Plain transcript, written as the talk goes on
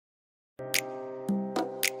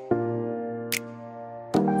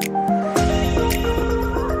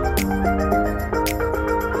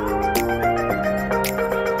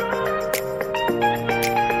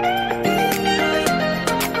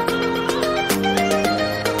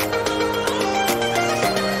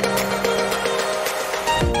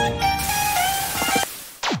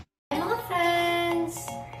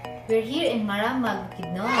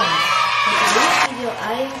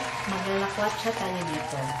magpapatcha tayo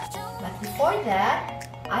dito. But before that,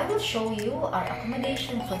 I will show you our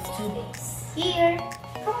accommodation for 2 days. Here!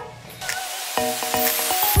 Come on!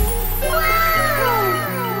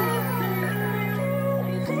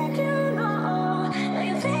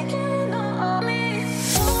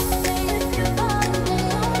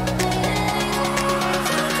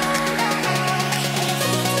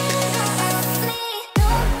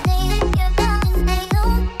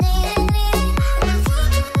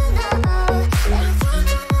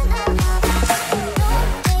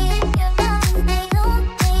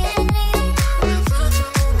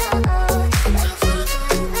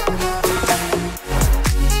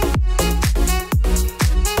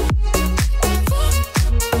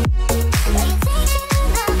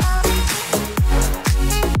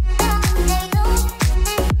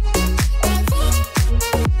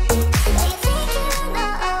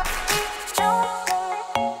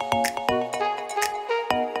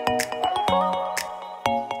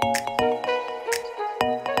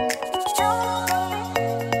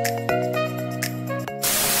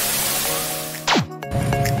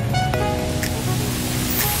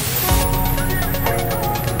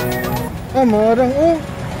 Ah, marang oh.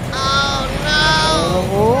 Oh no. Marang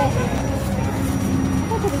oh.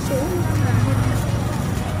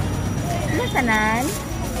 Ano tanan?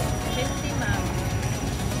 50 ma'am.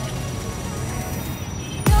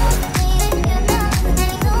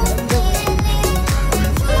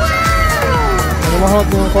 Ano mahal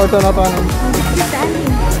yung kwarto na to?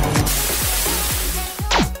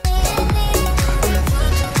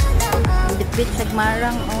 Bit-bit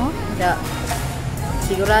sagmarang oh. Da.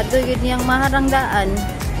 Sigurado yun niyang maharang daan.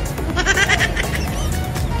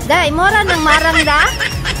 Da, imora ng marang da?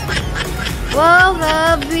 Wow,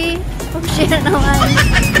 grabe. Pag-share naman.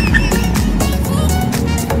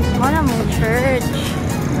 Ano mong church?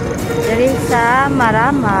 Dari sa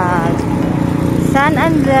Maramag. San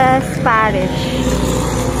Andres Parish.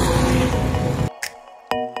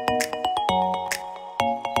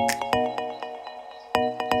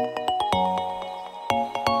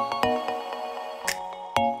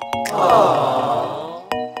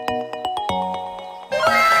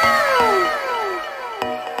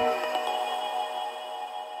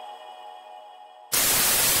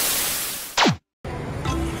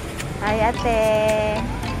 Hi ate.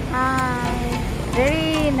 Hi.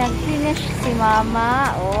 Very nag-finish si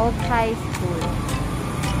mama of high school.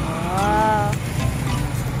 Wow.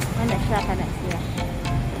 Ano siya ka na siya?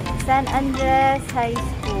 San Andres High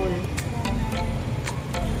School.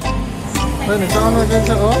 Ay, nagkakaano dyan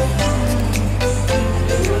siya oh?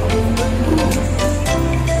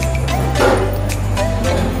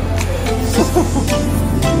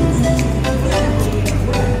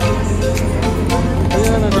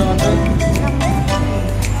 Ayan, nagkakaano.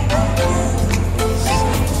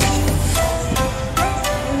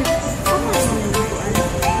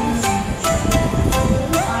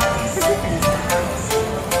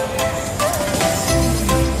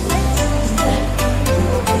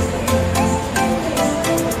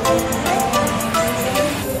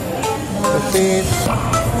 Kapit.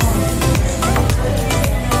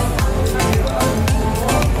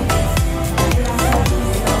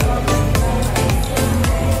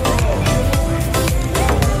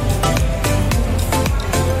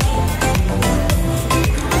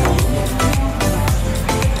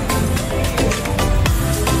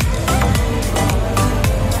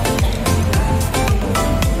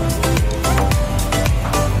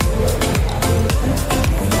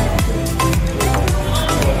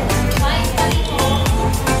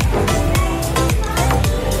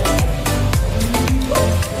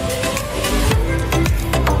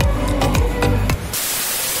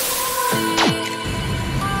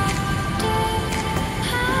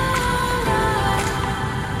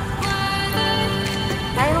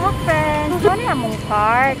 Mong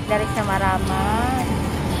park dari sa Maramag.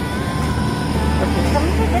 Kami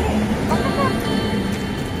sa dali.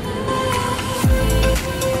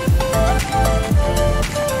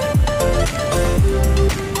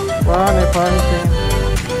 Paano eh, paano siya?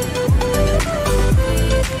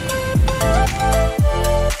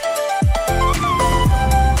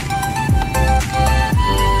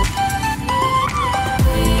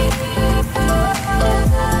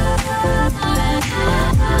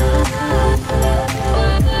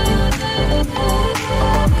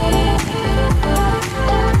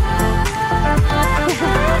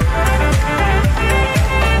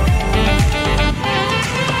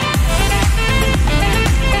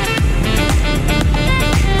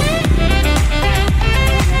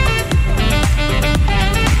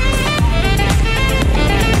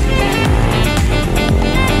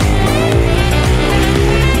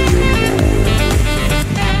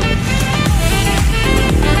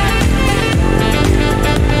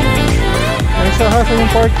 para sa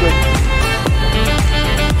yung pork rib.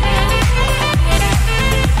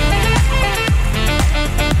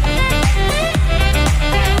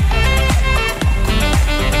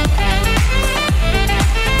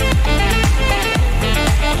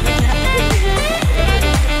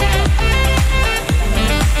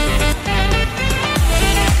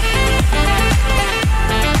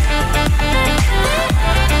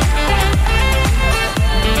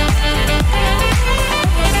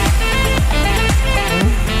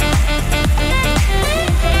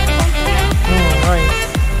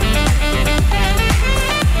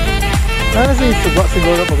 Ano sa suba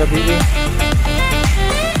siguro pagkabili?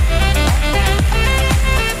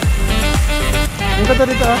 Yung kata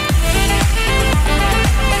dito ah.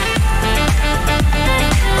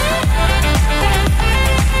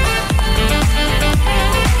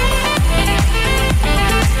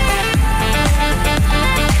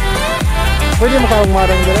 Pwede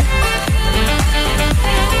makaugmarang dito?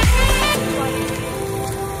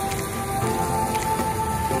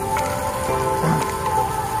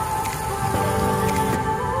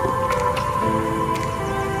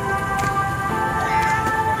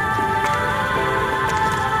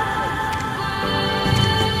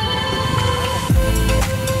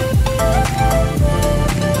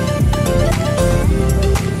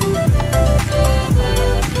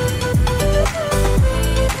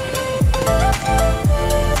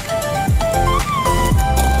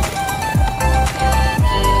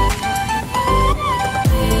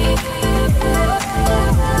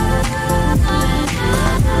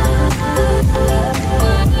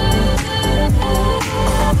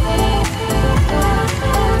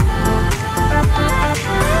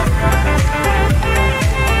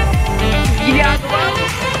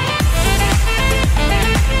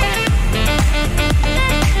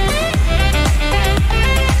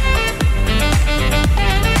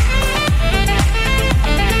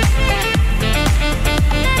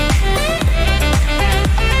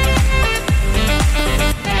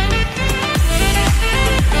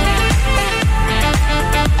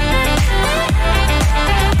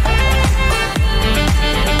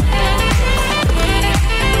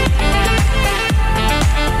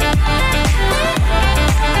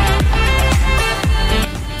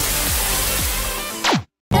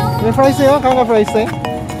 May fries sa'yo? Kaya ka fries sa'yo?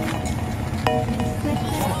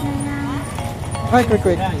 Ay,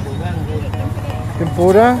 quick.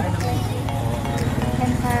 Tempura?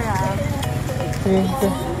 Sige.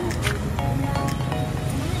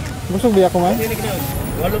 Busog ba ako nga?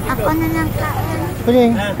 Ako na lang kain. Sige,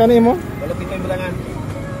 kanin mo? Wala pito yung bilangan.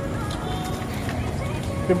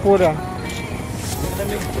 Tempura.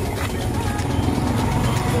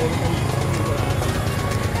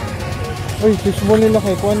 Uy, fishball nila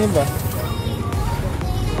kay kuha ba?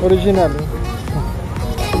 Original.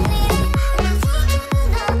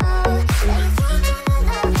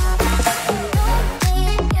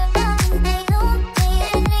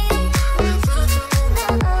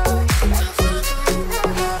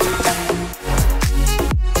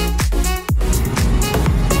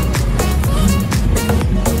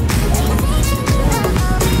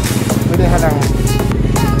 Pwede halang.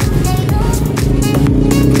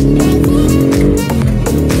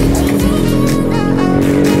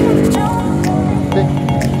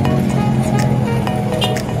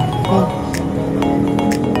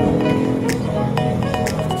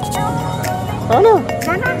 Ano?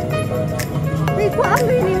 Sana. Uy, kuha ang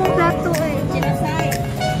rin yung plato eh. Sinasay.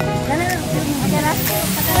 Sana lang. Madalas.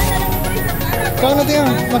 Pagkalan na lang ito sa para. Saan natin yan?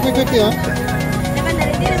 Makikwiki ah. Naman na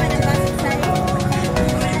rin din naman ang basik sa'yo.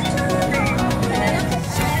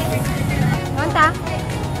 Manta?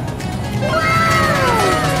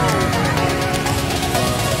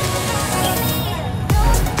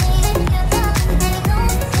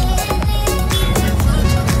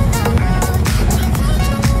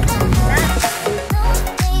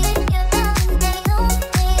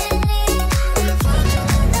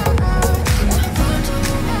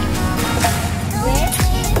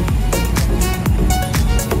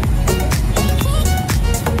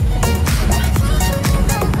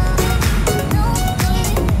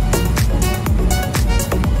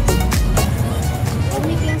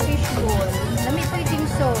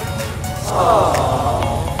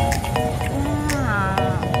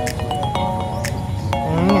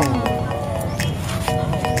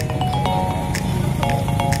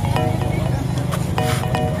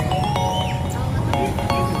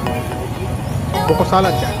 Buko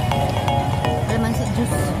salad ka. Alaman sa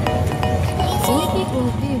juice.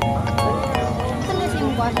 Uti. Saan na siya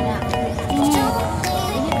mukha na?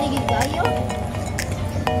 Init-igit kayo?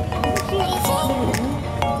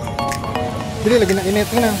 Dili lagi na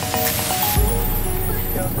init na.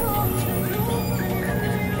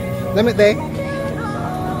 Lamit eh.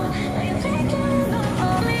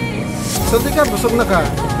 So di ka, busog na ka.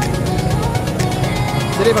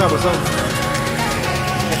 Dili ba ka busog?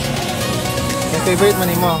 Yung favorite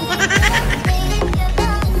man mo.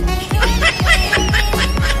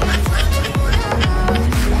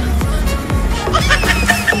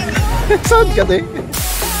 Saan ka din?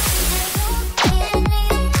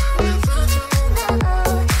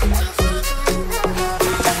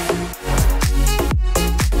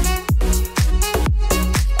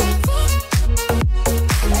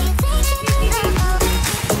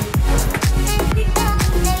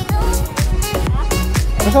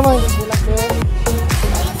 Kasama yung bulak din.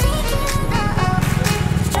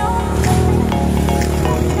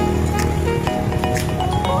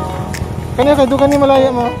 Kanya ka, dukan ni malaya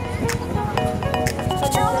mo.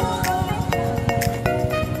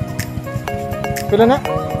 Pila na?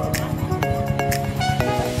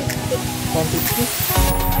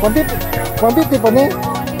 150? 150 pa ni?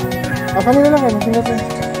 Ah, kanina lang kayo, sinasin.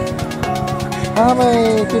 Ah,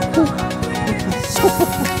 may 50.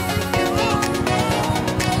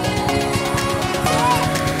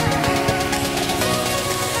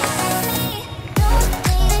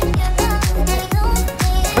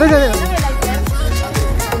 Dali.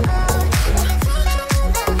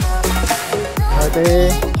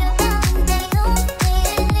 Okay.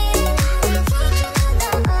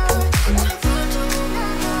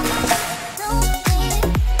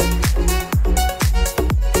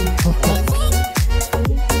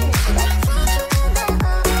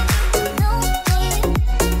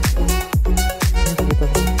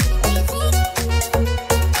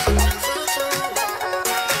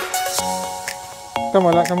 Kamu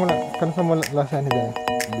lah, kan sama lasan ni dah.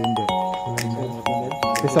 Bunda.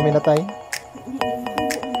 Bisa minatay?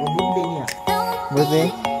 Bunda niya. Bunda?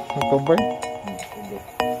 October?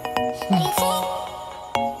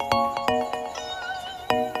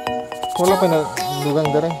 Wala pa na dugang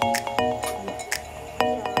darang.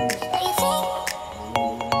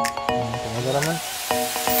 Pagaraman.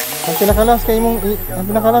 Ang pinakalas kay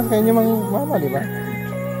inyong mama, di ba?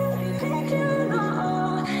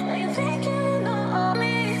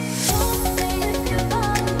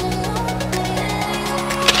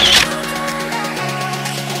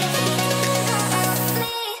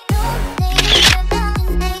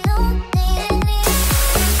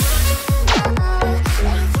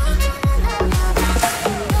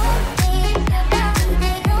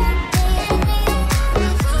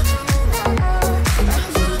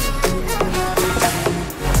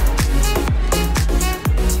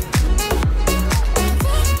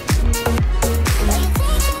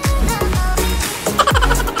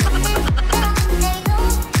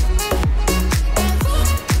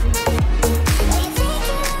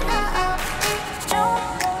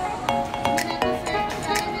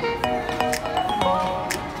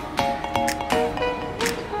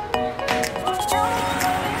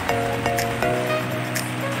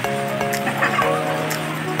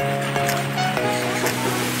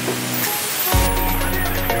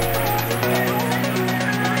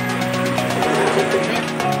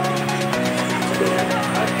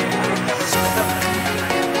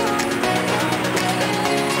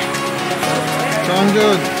 Sound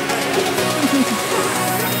good.